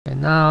Okay,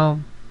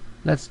 now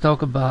let's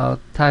talk about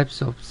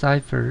types of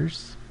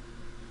ciphers.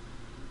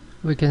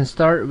 We can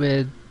start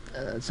with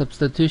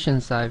substitution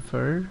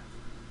cipher,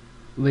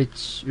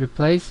 which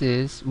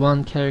replaces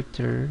one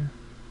character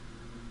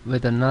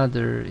with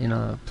another in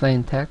a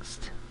plain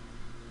text.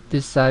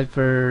 This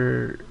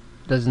cipher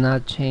does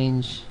not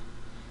change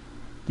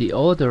the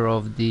order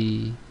of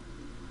the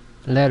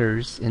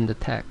letters in the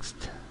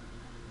text.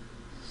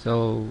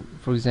 So,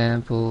 for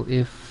example,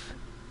 if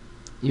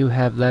you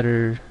have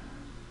letter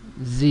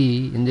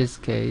Z in this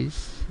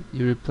case,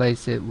 you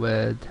replace it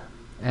with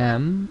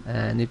M,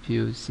 and if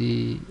you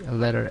see a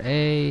letter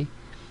A,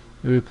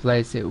 you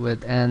replace it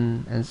with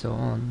N, and so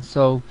on.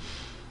 So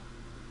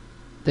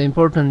the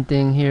important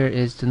thing here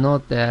is to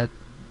note that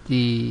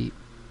the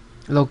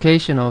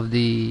location of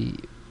the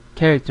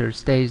character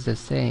stays the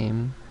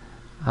same.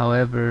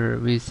 However,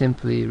 we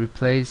simply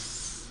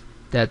replace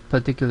that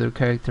particular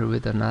character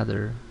with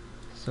another.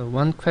 So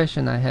one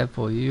question I have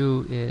for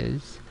you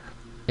is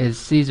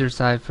Caesar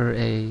cipher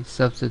a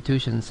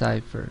substitution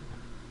cipher?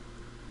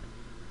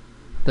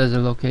 Does the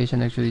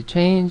location actually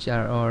change,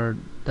 or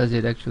does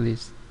it actually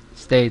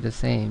stay the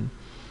same?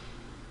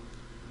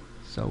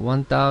 So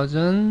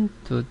 1000,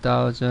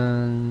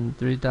 2000,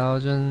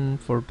 3000,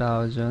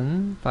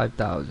 4000,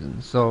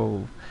 5000.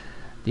 So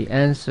the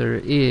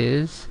answer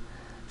is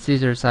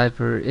Caesar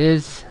cipher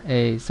is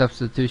a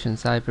substitution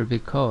cipher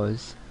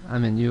because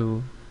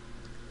you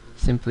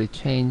simply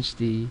change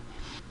the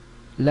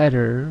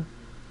letter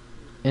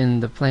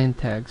in the plain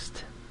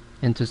text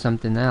into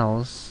something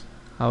else.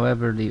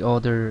 However, the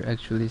order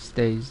actually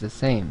stays the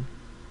same.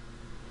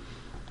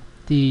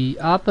 The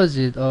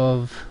opposite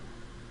of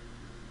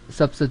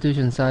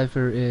substitution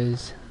cipher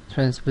is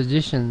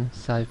transposition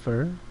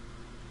cipher.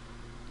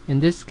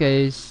 In this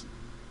case,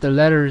 the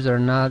letters are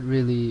not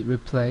really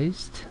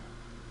replaced.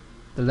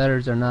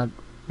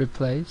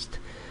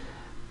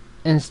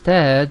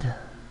 Instead,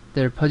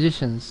 their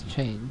positions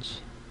change.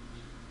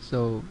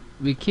 So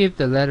we keep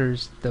the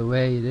letters the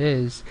way it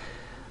is.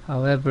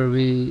 However,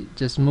 we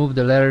just move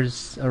the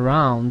letters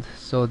around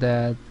so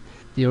that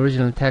the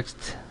original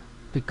text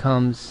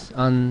becomes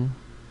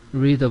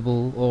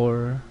unreadable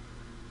or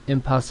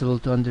impossible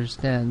to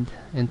understand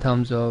in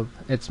terms of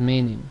its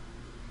meaning.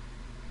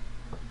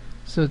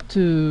 So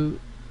to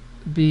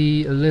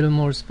be a little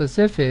more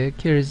specific,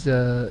 here's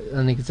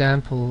an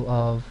example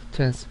of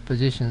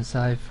transposition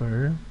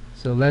cipher.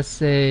 So let's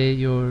say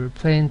your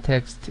plain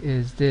text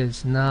is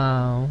this: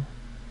 now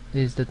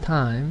is the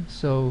time.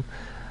 So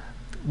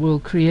we'll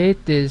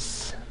create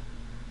this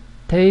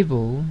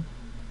table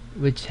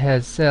which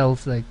has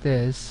cells like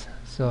this.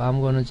 So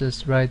I'm going to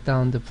just write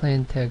down the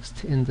plain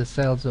text in the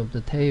cells of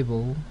the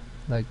table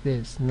like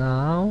this.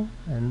 Now,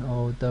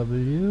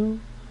 NOW,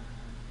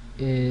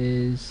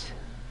 is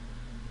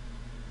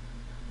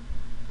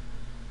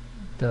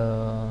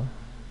the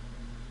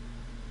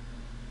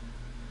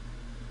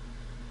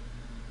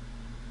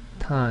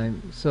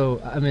time.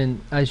 So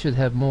I should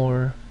have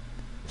more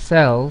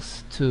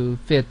cells to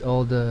fit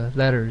all the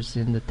letters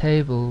in the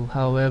table.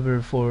 However,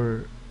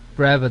 for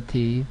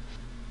brevity,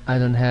 I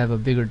don't have a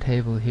bigger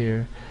table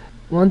here.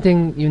 One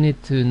thing you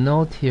need to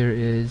note here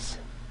is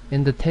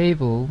in the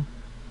table,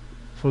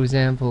 for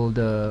example,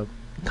 the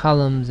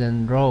columns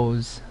and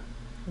rows,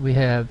 we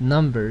have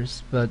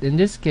numbers, but in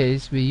this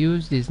case we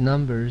use these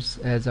numbers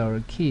as our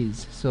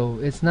keys. So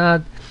it's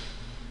not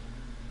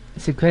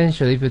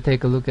sequential if you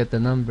take a look at the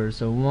numbers.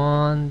 So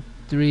 1,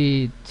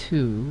 3,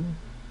 2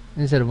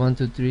 instead of 1,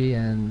 2, 3,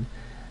 and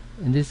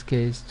in this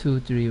case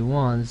 2, 3,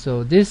 1.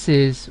 So this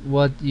is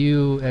what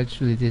you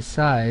actually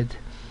decide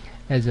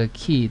as a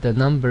key. The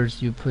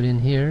numbers you put in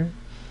here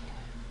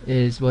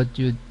is what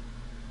you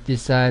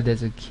decide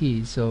as a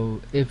key.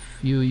 So if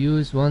you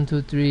use 1,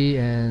 2, 3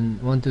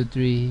 and 1, 2,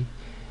 3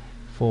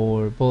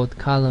 for both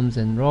columns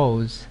and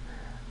rows,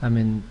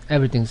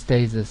 everything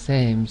stays the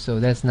same.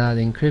 So that's not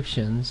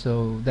encryption.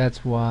 So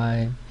that's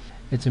why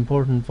it's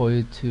important for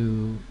you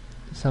to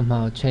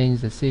somehow change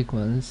the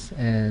sequence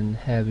and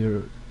have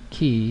your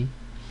key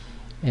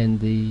in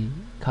the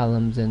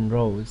columns and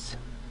rows.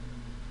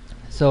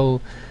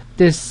 So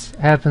this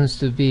happens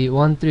to be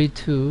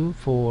 132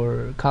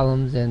 for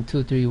columns and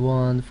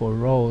 231 for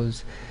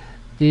rows.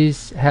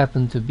 These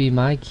happen to be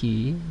my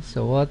key.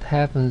 So what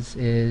happens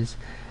is,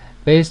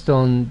 based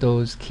on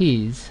those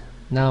keys,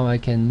 now I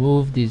can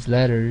move these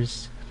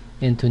letters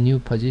into new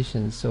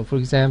positions. So for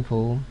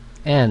example,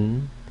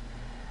 N,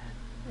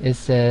 it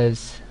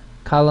says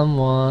column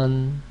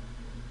 1,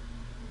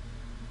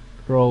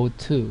 row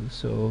 2.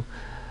 So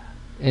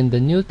in the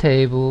new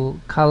table,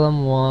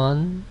 column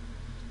 1,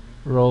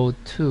 row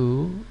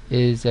 2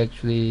 is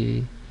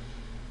actually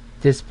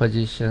this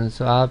position.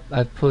 So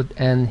I put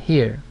N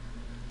here,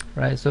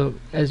 right? So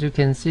as you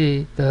can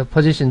see, the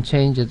position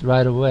changes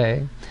right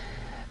away.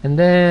 And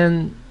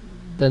then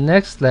the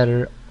next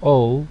letter,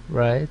 O,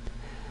 right?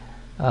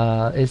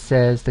 It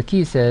says, the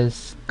key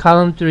says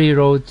column 3,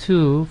 row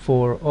 2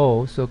 for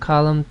O. So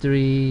column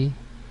 3,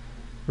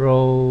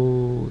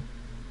 row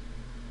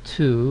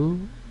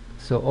 2.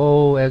 So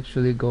O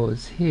actually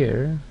goes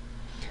here.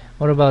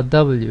 What about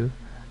W?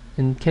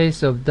 In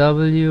case of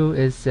W,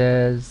 it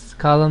says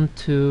column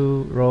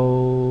 2,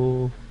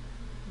 row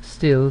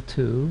still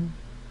 2,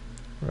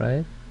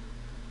 right?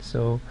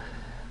 So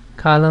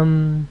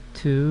column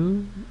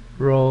 2,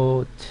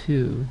 row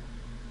 2.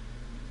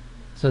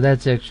 So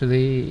that's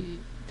actually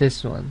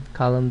this one,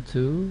 column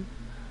 2,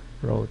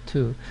 row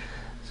 2.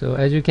 So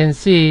as you can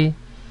see,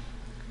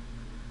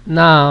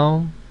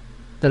 now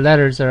the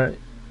letters are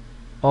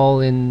all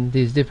in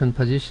these different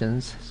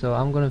positions. So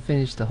I'm going to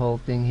finish the whole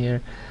thing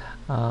here.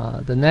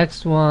 The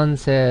next one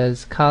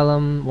says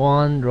column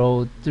 1,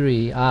 row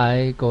 3.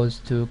 I goes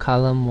to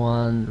column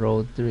 1,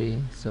 row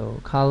 3. So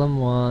column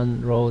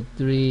 1, row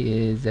 3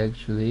 is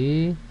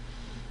actually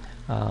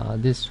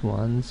this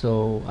one.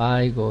 So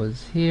I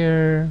goes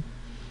here.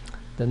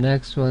 The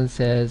next one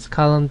says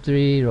column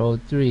 3, row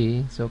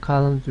 3. So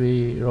column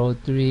 3, row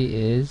 3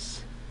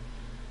 is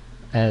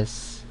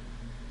S.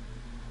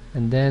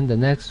 And then the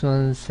next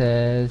one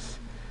says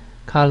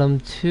column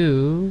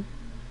 2,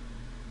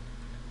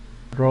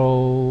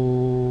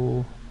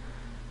 row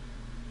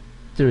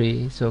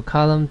 3. So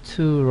column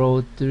 2,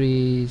 row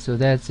 3. So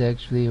that's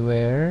actually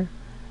where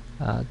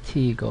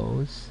T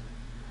goes.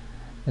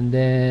 And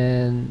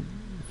then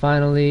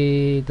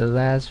finally the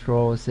last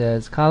row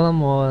says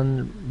column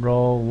 1,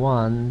 row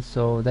 1.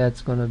 So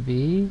that's gonna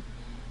be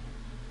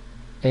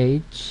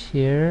H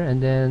here.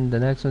 And then the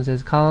next one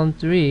says column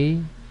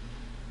 3,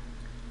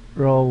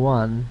 row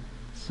 1.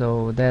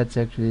 So that's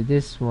actually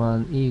this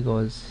one. E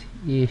goes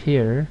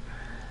here.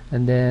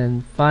 And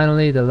then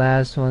finally the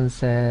last one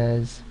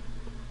says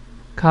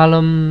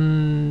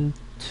column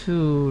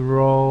 2,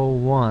 row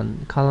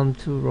 1. Column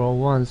 2, row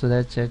 1. So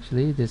that's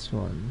actually this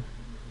one.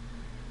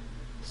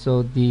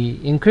 So the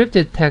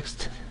encrypted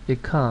text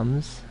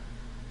becomes,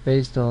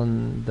 based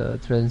on the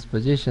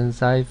transposition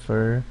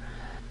cipher,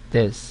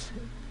 this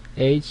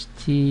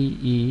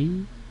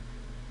HTE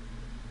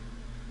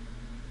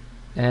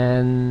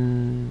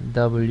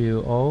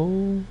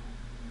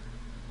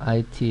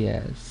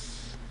NWOITS.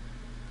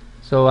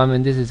 So I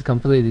mean, this is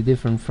completely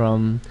different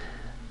from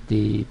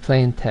the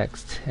plain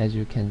text, as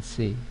you can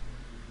see.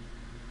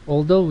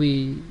 Although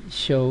we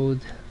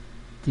showed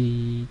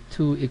the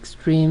two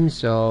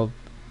extremes of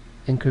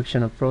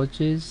encryption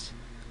approaches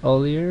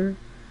earlier,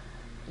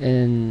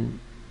 in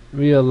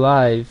real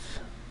life,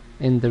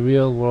 in the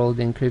real world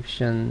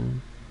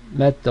encryption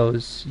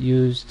methods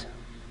used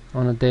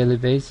on a daily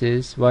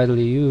basis,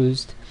 widely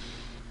used,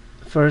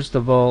 first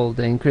of all,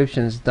 the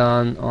encryption is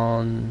done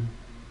on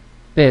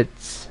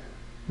bits,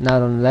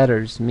 not on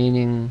letters,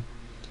 meaning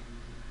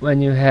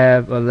when you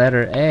have a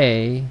letter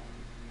A,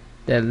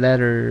 that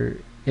letter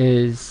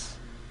is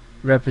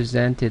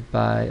represented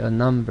by a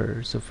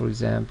number. So for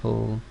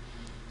example,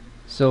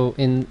 so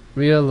in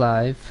real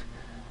life,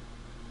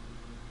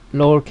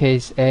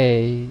 lowercase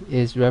a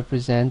is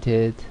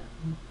represented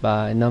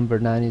by number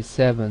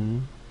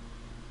 97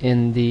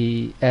 in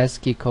the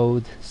ASCII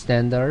code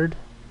standard,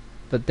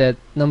 but that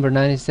number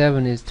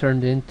 97 is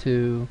turned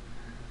into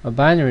a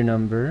binary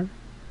number,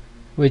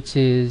 which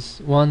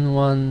is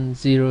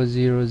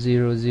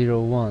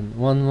 11000001,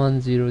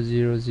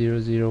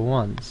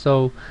 11000001.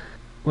 So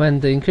when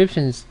the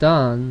encryption is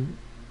done,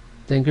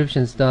 the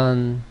encryption is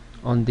done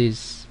on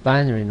these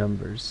binary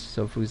numbers.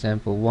 So for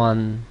example,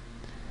 1,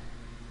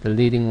 the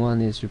leading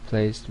one is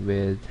replaced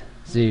with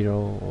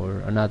 0 or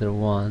another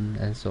 1,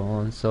 and so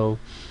on. So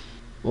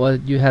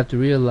what you have to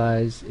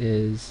realize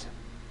is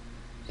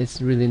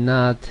it's really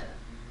not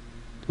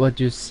what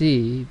you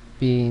see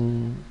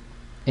being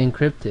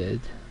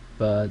encrypted,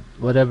 but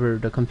whatever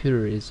the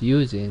computer is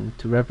using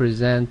to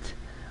represent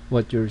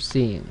what you're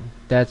seeing,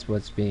 that's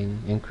what's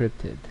being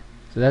encrypted.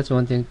 So that's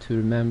one thing to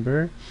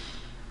remember.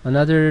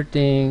 Another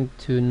thing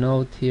to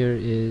note here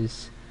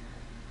is,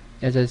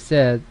 as I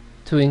said,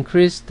 to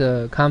increase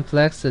the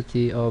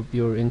complexity of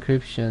your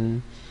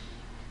encryption,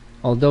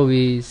 although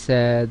we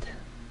said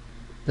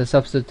the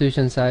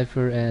substitution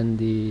cipher and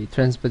the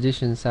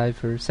transposition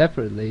cipher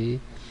separately,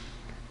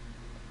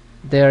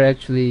 they are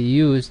actually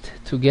used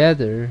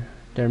together.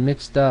 They're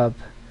mixed up,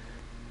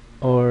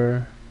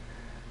 or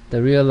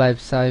the real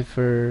life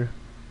cipher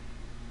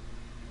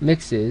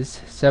mixes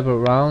several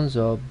rounds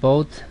of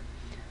both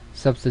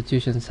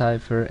substitution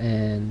cipher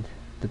and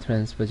the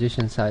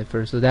transposition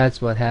cipher. So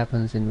that's what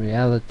happens in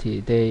reality.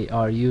 They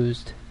are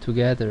used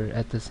together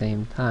at the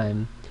same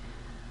time,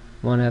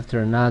 one after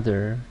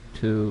another,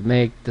 to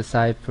make the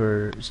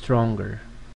cipher stronger.